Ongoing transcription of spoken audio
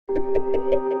Good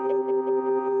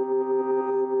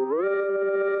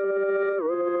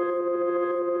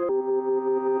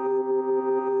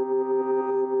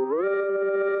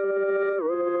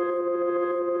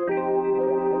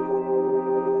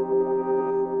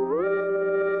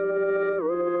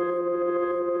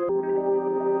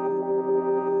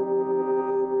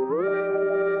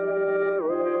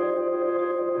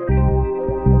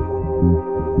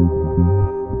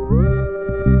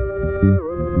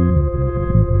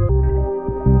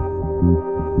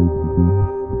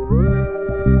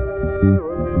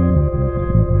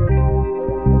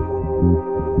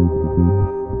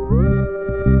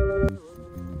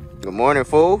morning,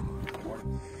 fool.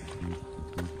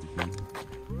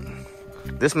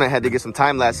 This man had to get some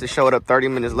time lapses. Showed up 30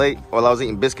 minutes late while I was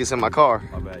eating biscuits in my car.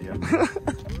 My bad, yeah.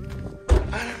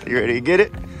 You ready to get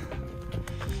it?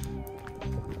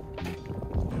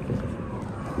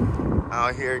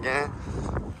 Out here again.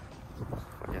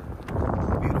 Yeah.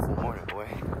 Beautiful morning, boy.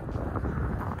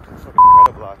 It's looking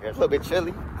incredible out here. It's a little bit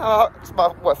chilly. It's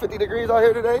about, what, 50 degrees out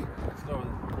here today?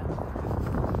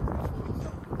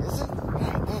 Is it?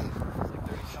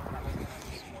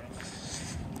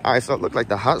 All right, so it looked like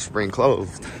the hot spring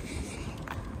closed.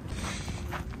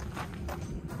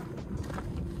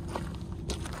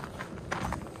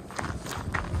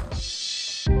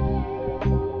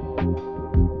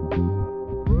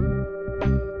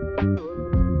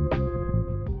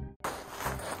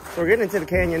 So we're getting into the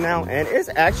canyon now, and it's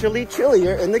actually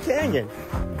chillier in the canyon.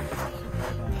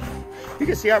 You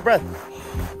can see our breath.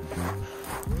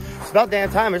 It's about damn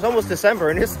time. It's almost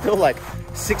December, and it's still like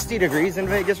 60 degrees in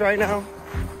Vegas right now.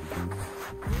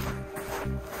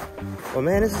 Well,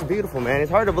 man, this is beautiful, man.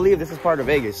 It's hard to believe this is part of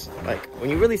Vegas. Like, when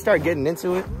you really start getting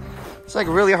into it, it's like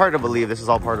really hard to believe this is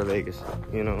all part of Vegas,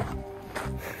 you know?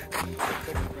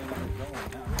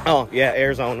 Oh, yeah,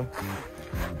 Arizona.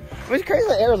 But it's crazy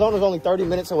that Arizona's only 30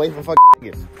 minutes away from fucking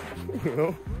Vegas, you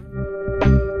know?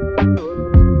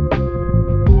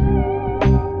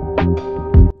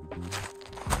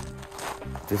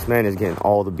 This man is getting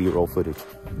all the B-roll footage.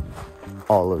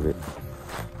 All of it.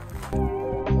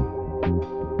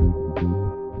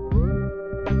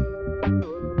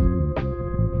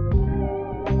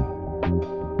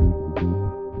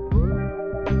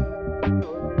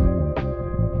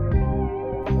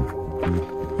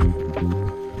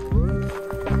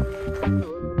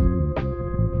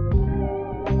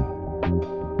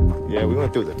 Yeah, we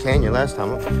went through the canyon last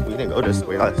time. We didn't go this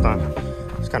way last time.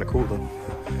 It's kind of cool though.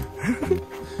 I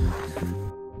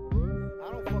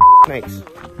don't fuck with snakes,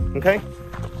 okay?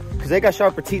 Because they got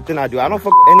sharper teeth than I do. I don't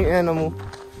fuck with any animal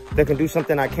that can do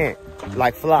something I can't,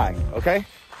 like fly, okay?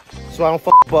 So I don't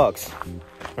fuck with bugs,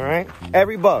 all right?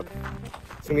 Every bug.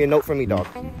 It's gonna be a note from me, dog.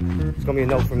 It's gonna be a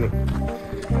note from me.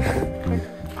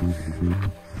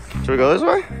 Should we go this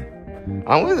way?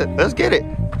 I'm with it. Let's get it.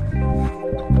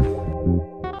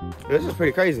 This is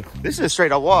pretty crazy. This is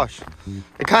straight up wash.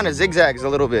 It kind of zigzags a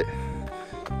little bit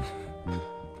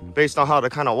based on how the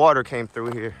kind of water came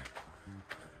through here.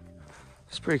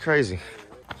 It's pretty crazy.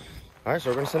 All right, so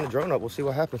we're gonna send the drone up. We'll see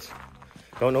what happens.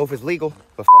 Don't know if it's legal,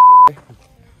 but fuck it, right?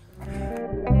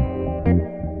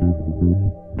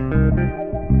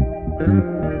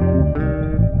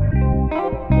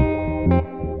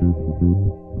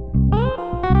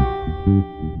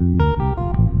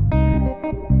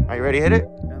 Are you ready to hit it?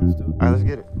 Yeah, let's do it. All right, let's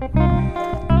get it.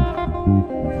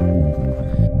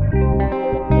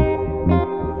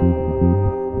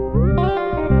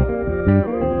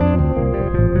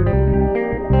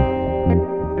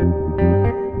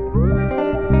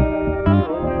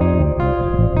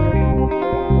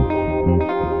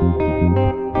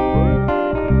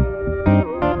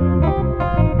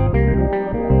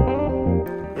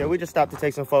 Yeah, we just stopped to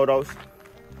take some photos.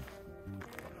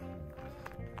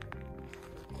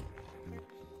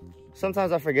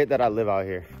 Sometimes I forget that I live out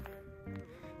here.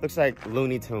 Looks like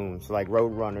Looney Tunes, like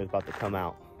Road Runner's about to come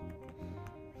out.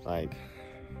 Like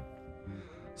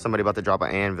somebody about to drop an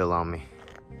anvil on me.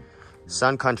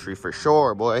 Sun country for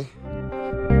sure, boy.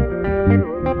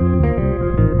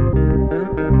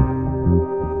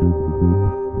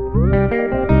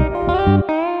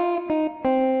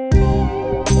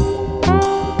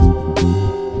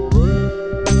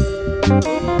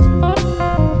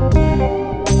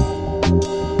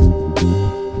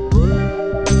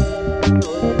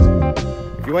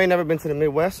 If you ain't never been to the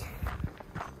Midwest,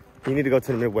 you need to go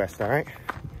to the Midwest, all right?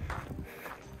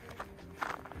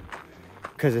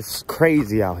 Because it's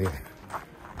crazy out here.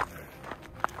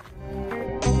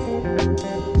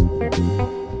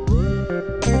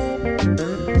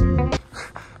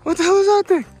 What the hell is that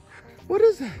thing? What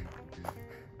is that?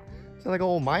 Is that like an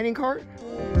old mining cart?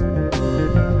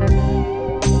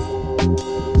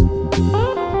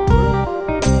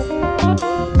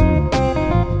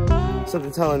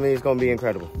 Something telling me it's gonna be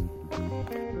incredible.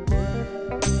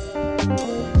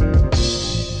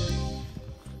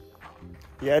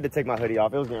 Yeah, I had to take my hoodie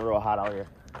off. It was getting real hot out here.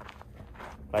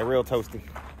 Like real toasty.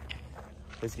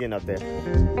 It's getting up there.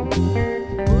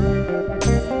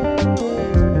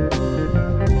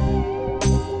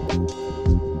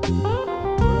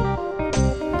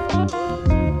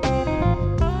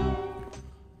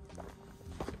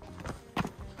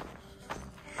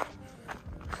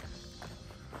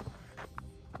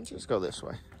 Let's just go this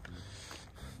way.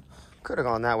 Could have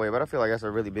gone that way, but I feel like that's a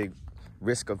really big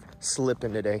risk of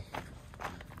slipping today.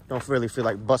 Don't really feel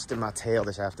like busting my tail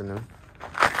this afternoon.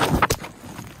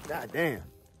 God damn.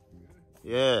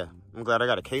 Yeah, I'm glad I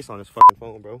got a case on this fucking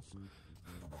phone, bro.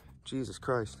 Jesus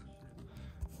Christ.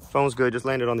 Phone's good, just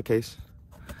landed on the case.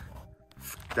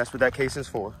 That's what that casing's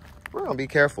for. We're gonna be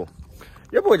careful.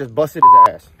 Your boy just busted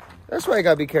his ass. That's why you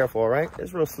gotta be careful, all right?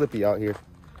 It's real slippy out here.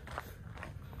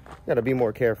 You gotta be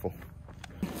more careful.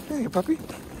 Hey, puppy.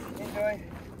 Enjoy.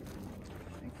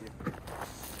 Thank you.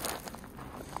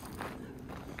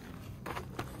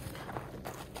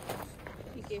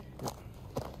 Thank you.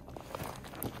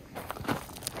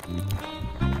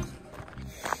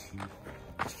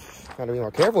 Gotta be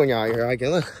more careful when you're out here. I can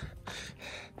look.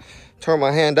 Turn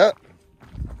my hand up.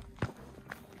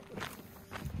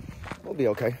 We'll be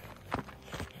okay.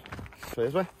 So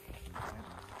this way.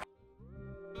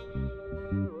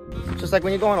 Just like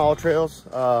when you go on all trails,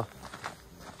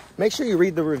 make sure you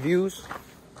read the reviews,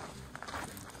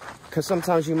 because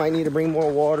sometimes you might need to bring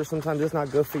more water. Sometimes it's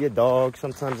not good for your dog.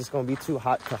 Sometimes it's going to be too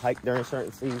hot to hike during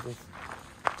certain seasons.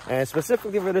 And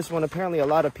specifically for this one, apparently a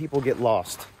lot of people get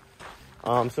lost.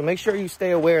 So make sure you stay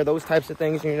aware of those types of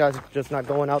things and you're just not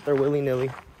going out there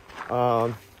willy-nilly.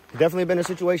 Definitely been in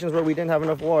situations where we didn't have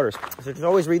enough water. So just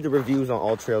always read the reviews on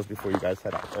all trails before you guys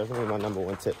head out. That's gonna be my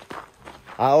 #1 tip.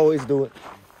 I always do it.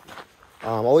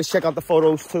 Always check out the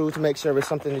photos too to make sure it's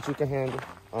something that you can handle.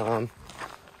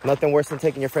 Nothing worse than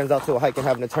taking your friends out to a hike and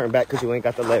having to turn back because you ain't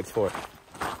got the legs for it.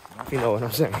 If you know what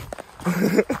I'm saying.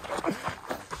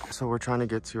 So we're trying to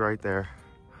get to right there.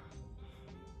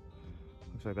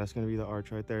 Looks like that's gonna be the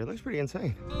arch right there. It looks pretty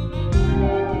insane.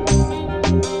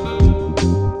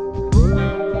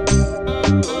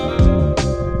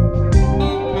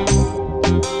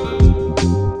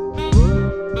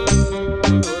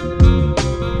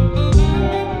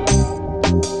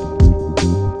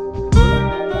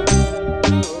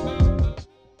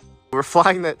 We're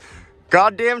flying that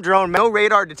goddamn drone, no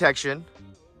radar detection,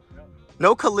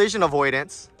 no collision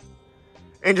avoidance,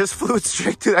 and just flew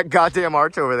straight to that goddamn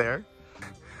arch over there.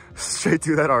 Straight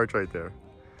to that arch right there.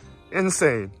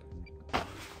 Insane.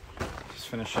 Just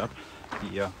finish up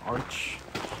the arch.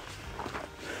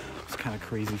 It's kind of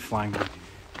crazy flying the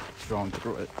drone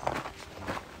through it,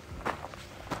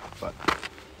 but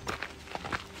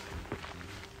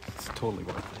it's totally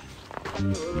worth it.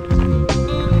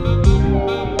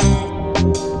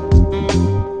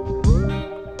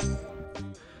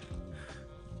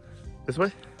 This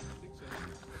way?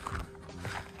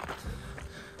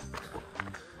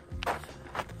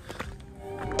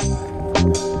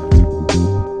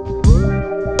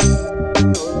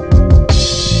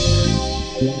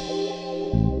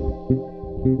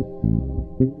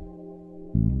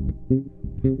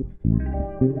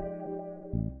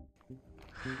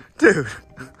 Dude,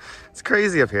 it's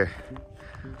crazy up here.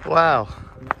 Wow.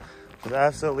 It's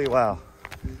absolutely wow.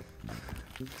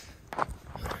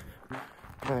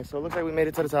 All right, so it looks like we made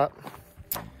it to the top.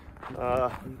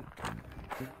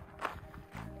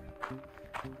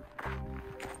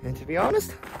 And to be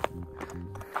honest,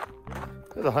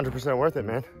 it was 100% worth it,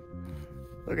 man.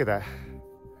 Look at that.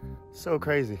 So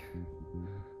crazy.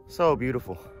 So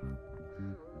beautiful.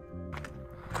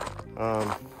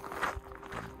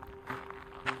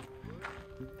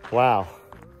 Wow.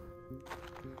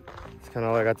 It's kind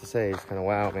of all I got to say. It's kind of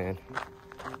wow, man.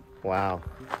 Wow.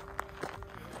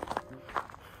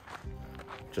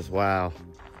 Just wow.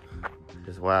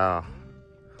 Just wow.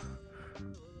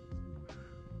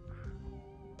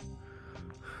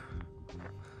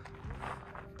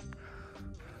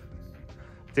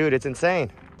 Dude, it's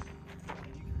insane. You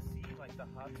can see like the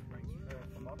hot springs trail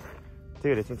from up there.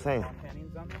 Dude, it's insane.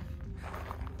 Canyons on there.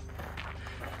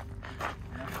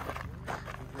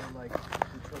 Like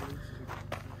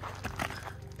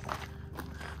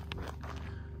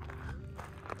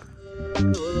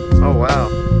oh, wow.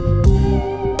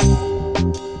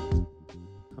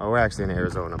 Oh, we're actually in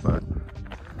Arizona, but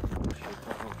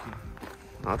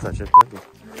I'll touch it.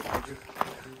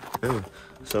 Dude,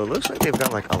 so it looks like they've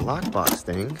got like a lockbox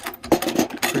thing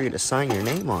for you to sign your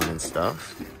name on and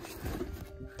stuff.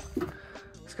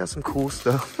 It's got some cool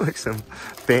stuff, like some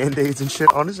Band-Aids and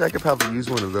shit. Honestly, I could probably use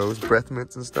one of those, breath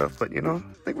mints and stuff. But, you know,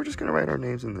 I think we're just gonna write our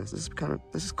names in this. This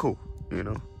is cool, you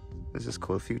know? This is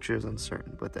cool. The future is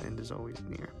uncertain, but the end is always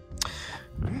near.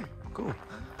 All right, cool.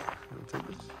 Take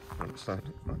this. I'm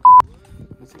excited.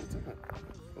 Let's see what's in it.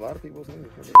 A lot of people's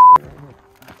names.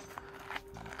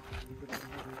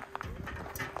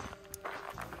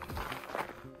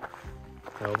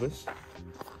 Elvis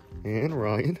and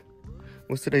Ryan.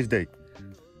 What's today's date?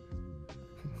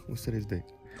 What's today's date?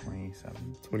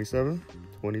 27. 27?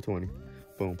 2020.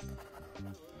 Boom.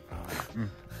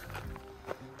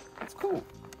 That's cool,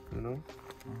 you know?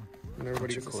 And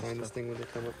everybody gets to sign this thing when they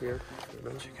come up here. You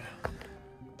know? Check it out.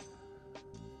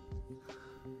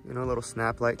 You know, little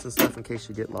snap lights and stuff in case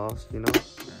you get lost, you know?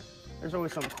 There's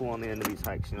always something cool on the end of these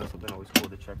hikes, you know? Something always cool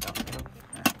to check out, you know?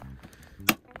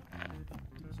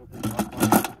 So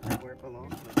right where it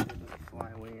belongs. It doesn't fly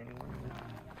away anywhere.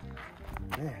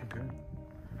 Yeah, good.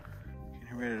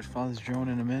 Getting ready to fly this drone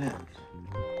in a minute.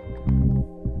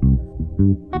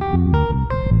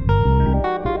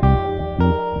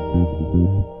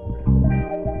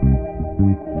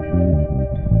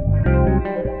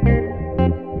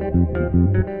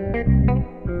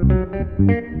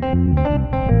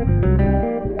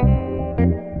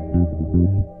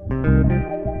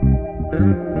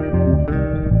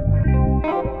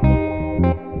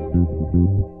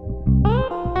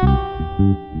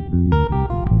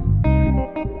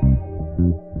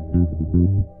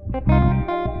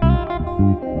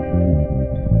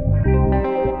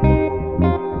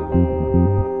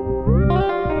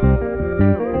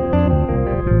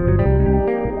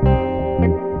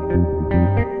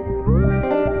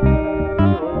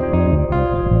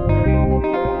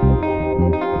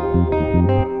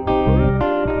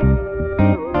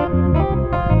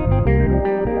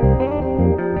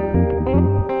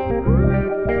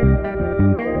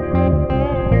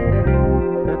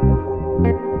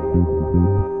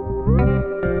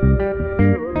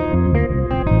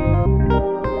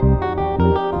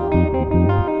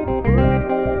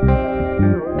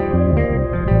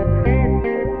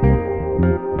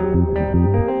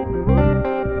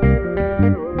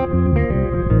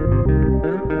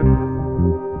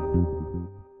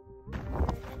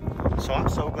 So I'm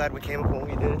so glad we came up when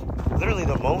we did. Literally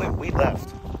the moment we left.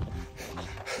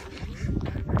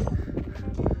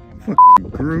 Fucking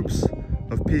groups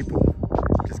of people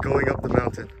just going up the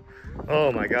mountain.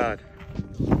 Oh my God.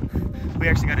 We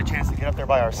actually got a chance to get up there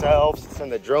by ourselves,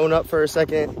 send the drone up for a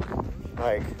second.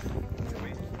 Like,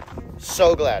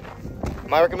 so glad.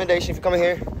 My recommendation if you're coming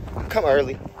here, come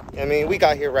early. I mean, we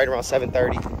got here right around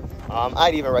 7:30.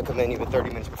 I'd even recommend even 30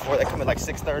 minutes before that. Come at like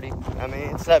 6:30. I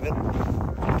mean, 7.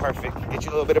 Perfect. Get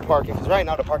you a little bit of parking, because right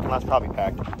now the parking lot's probably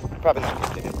packed. Probably not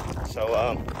gonna fit. So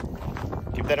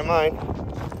keep that in mind.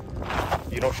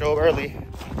 If you don't show up early,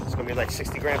 it's gonna be like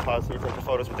 60 grandpas here taking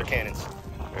photos with their cannons.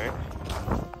 Alright?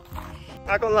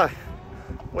 Not gonna lie,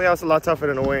 way out's a lot tougher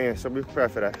than the way in, so be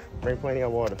prepared for that. Bring plenty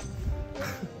of water.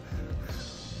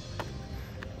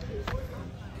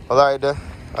 Alright,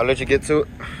 I'll let you get to it.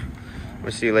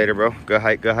 We'll see you later, bro. Good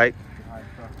hike, good hike.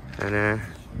 And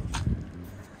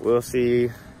we'll see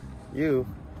you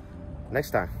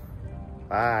next time.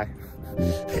 Bye.